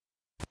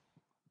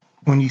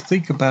When you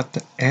think about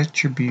the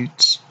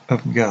attributes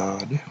of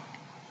God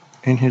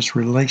and his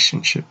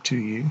relationship to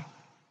you,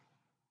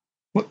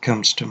 what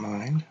comes to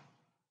mind?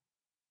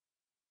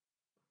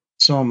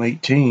 Psalm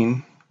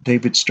 18,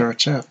 David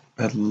starts out,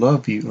 I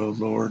love you, O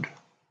Lord,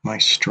 my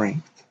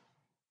strength.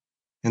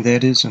 And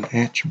that is an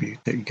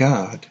attribute, that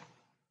God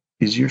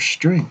is your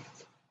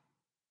strength.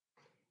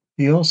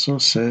 He also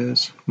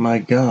says, my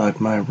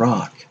God, my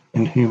rock,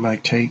 in whom I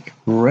take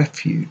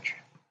refuge,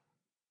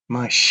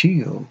 my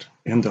shield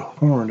and the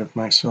horn of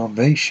my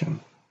salvation,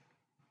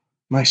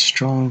 my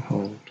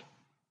stronghold.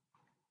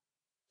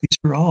 These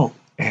are all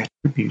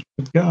attributes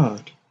of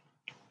God.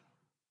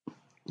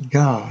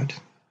 God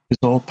is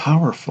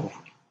all-powerful.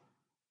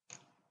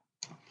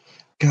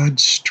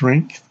 God's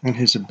strength and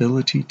his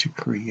ability to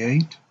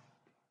create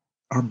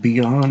are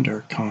beyond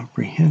our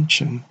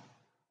comprehension,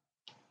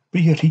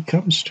 but yet he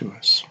comes to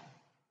us.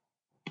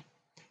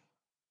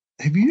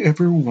 Have you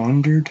ever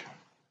wondered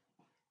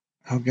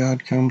how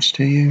God comes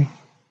to you?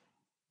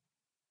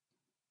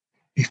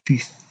 If you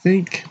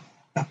think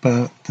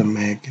about the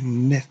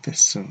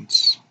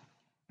magnificence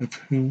of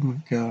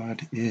whom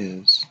God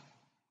is,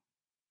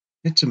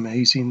 it's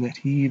amazing that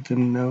he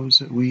even knows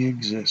that we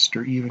exist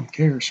or even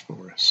cares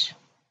for us.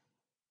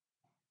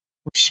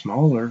 We're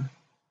smaller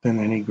than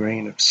any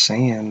grain of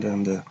sand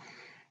on the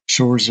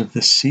shores of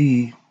the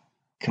sea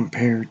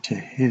compared to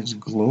his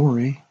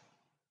glory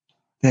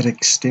that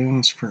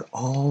extends for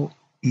all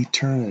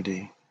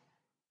eternity.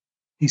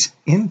 He's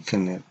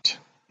infinite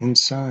in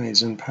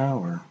size and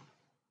power.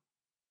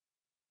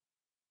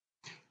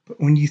 But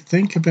when you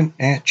think of an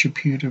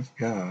attribute of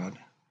God,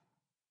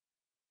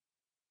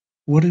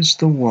 what is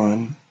the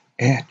one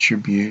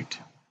attribute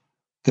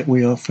that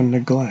we often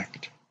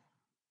neglect?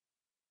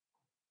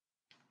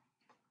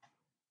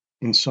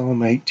 In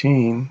Psalm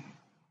 18,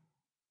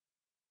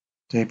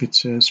 David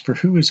says, for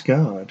who is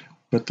God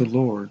but the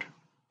Lord,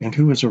 and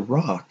who is a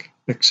rock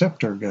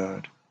except our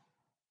God?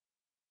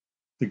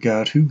 The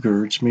God who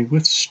girds me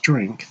with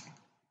strength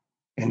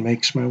and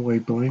makes my way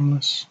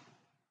blameless.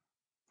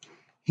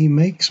 He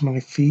makes my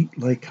feet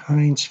like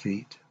hinds'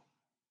 feet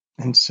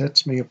and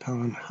sets me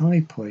upon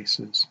high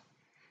places.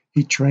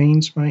 He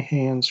trains my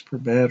hands for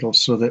battle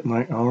so that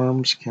my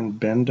arms can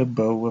bend a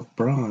bow of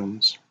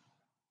bronze.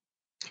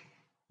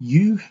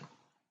 You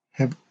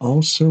have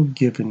also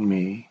given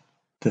me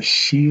the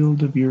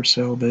shield of your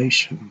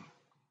salvation.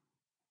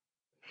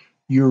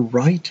 Your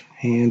right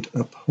hand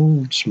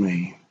upholds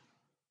me,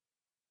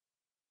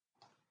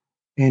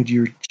 and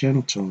your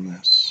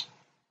gentleness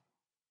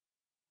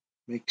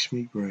makes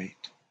me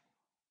great.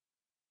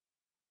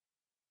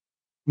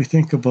 We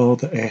think of all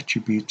the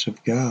attributes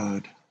of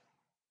God,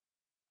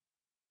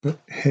 but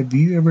have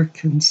you ever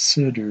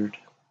considered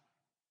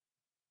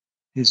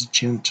his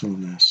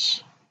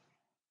gentleness?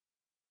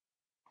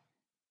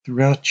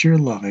 Throughout your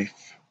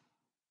life,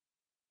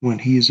 when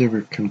he has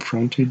ever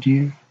confronted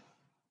you,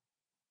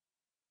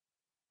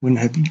 when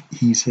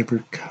he's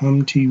ever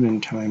come to you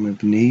in time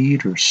of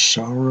need or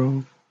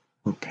sorrow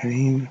or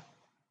pain,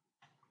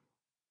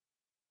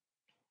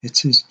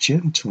 it's his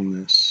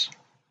gentleness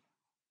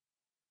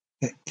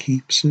that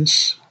keeps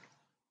us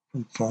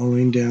from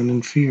falling down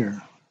in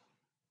fear.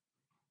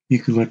 You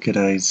can look at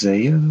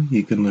Isaiah,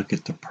 you can look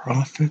at the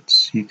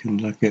prophets, you can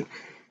look at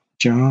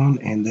John,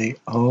 and they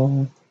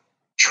all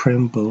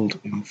trembled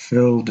and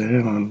fell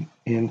down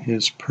in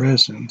his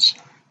presence.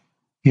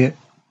 Yet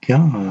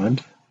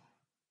God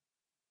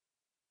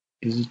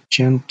is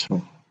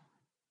gentle,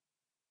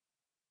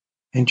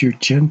 and your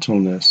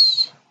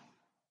gentleness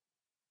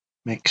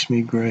makes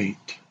me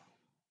great.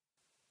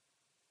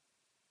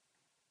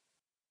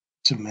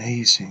 It's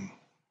amazing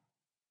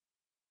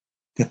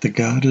that the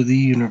God of the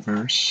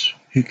universe,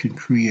 who can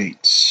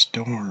create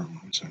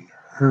storms and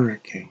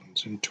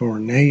hurricanes and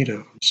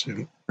tornadoes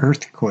and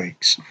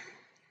earthquakes,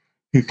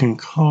 who can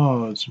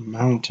cause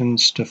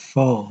mountains to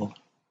fall,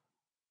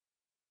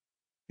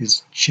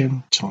 is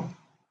gentle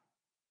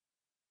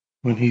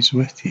when he's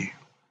with you.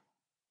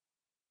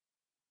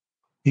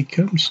 He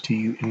comes to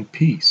you in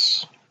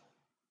peace.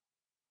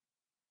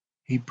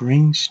 He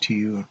brings to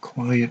you a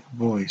quiet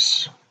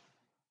voice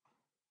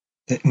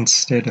that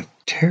instead of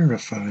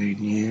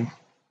terrifying you,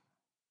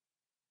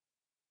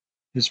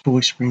 his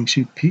voice brings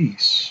you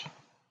peace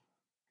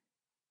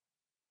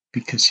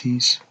because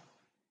he's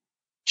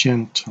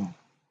gentle.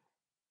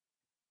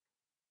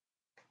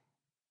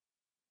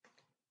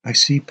 I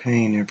see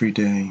pain every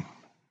day.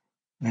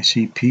 I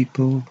see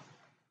people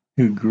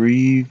who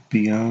grieve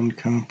beyond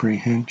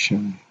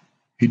comprehension,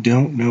 who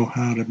don't know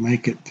how to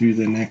make it through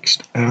the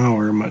next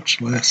hour, much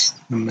less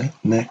the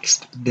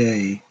next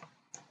day.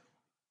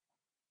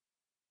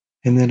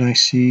 And then I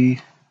see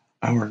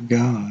our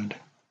God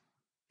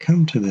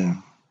come to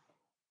them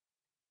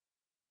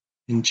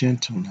in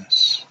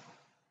gentleness.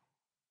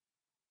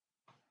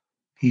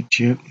 He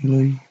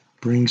gently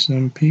brings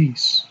them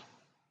peace.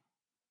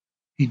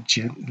 He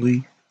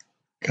gently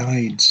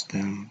guides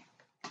them.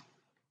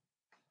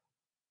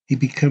 He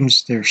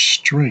becomes their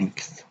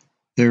strength,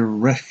 their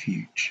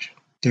refuge,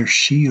 their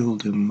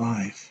shield in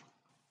life.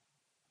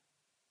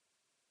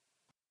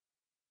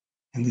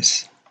 And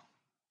this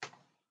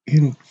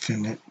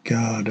infinite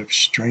God of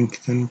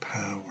strength and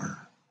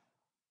power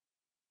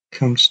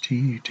comes to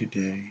you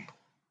today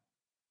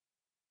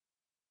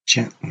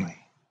gently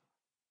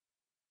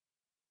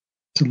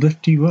to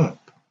lift you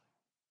up,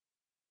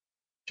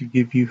 to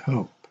give you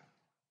hope,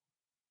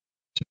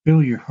 to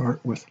fill your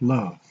heart with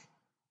love.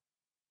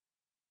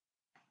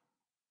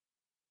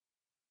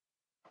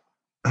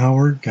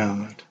 Our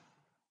God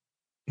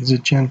is a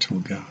gentle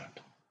God,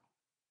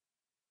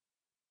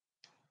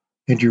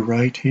 and your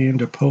right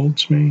hand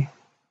upholds me,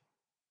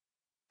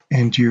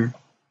 and your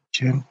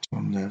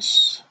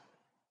gentleness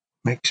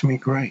makes me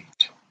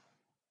great.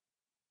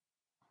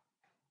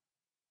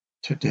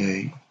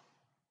 Today,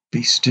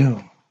 be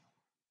still.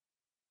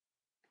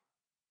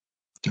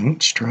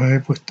 Don't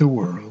strive with the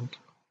world.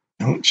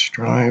 Don't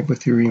strive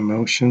with your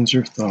emotions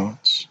or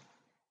thoughts.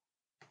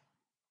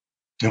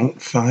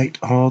 Don't fight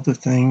all the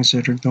things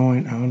that are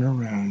going on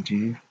around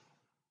you.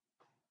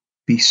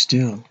 Be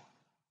still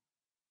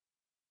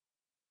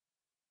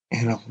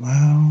and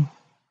allow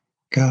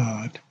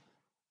God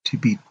to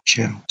be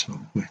gentle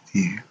with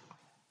you.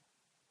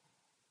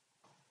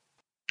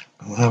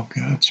 Allow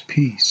God's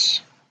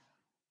peace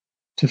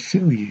to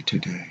fill you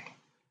today.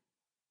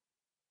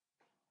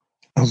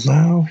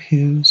 Allow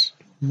His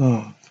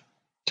love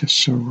to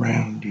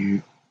surround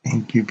you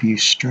and give you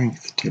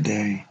strength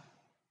today.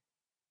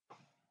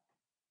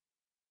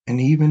 And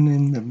even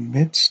in the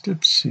midst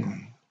of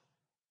sin,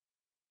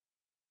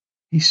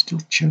 He's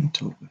still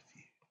gentle with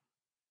you.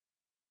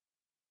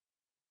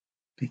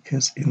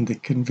 Because in the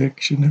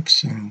conviction of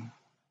sin,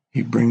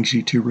 He brings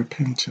you to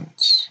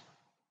repentance.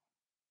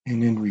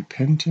 And in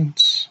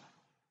repentance,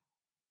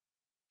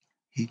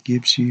 He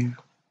gives you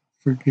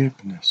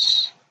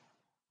forgiveness.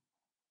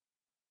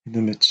 In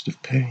the midst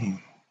of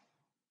pain,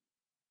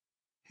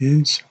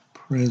 His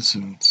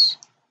presence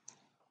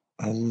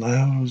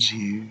allows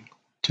you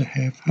to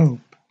have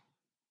hope.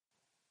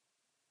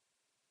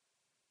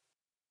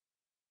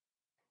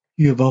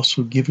 You have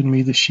also given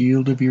me the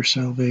shield of your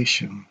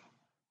salvation,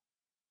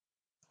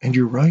 and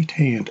your right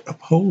hand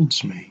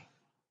upholds me,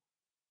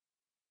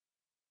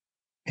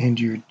 and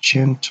your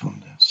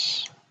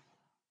gentleness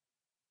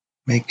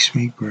makes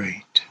me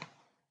great.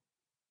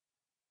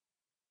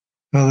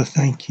 Father,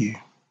 thank you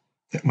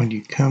that when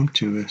you come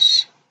to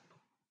us,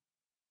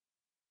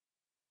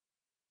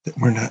 that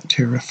we're not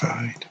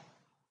terrified.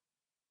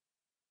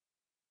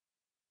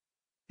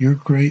 Your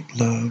great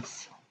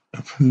love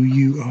of who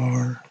you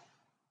are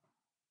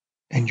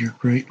and your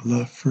great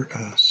love for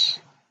us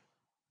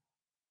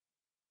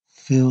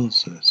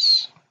fills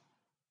us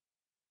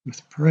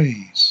with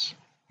praise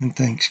and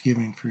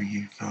thanksgiving for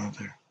you,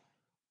 Father.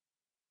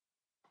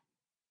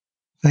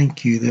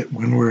 Thank you that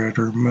when we're at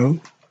our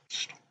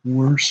most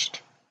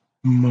worst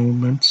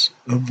moments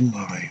of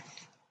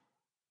life,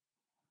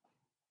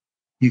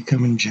 you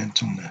come in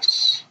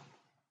gentleness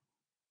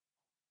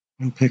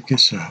and pick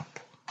us up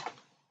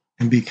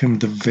and become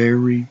the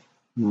very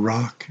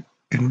rock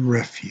and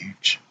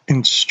refuge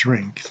and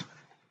strength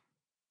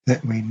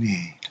that we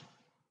need.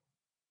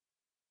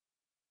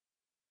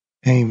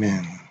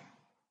 Amen.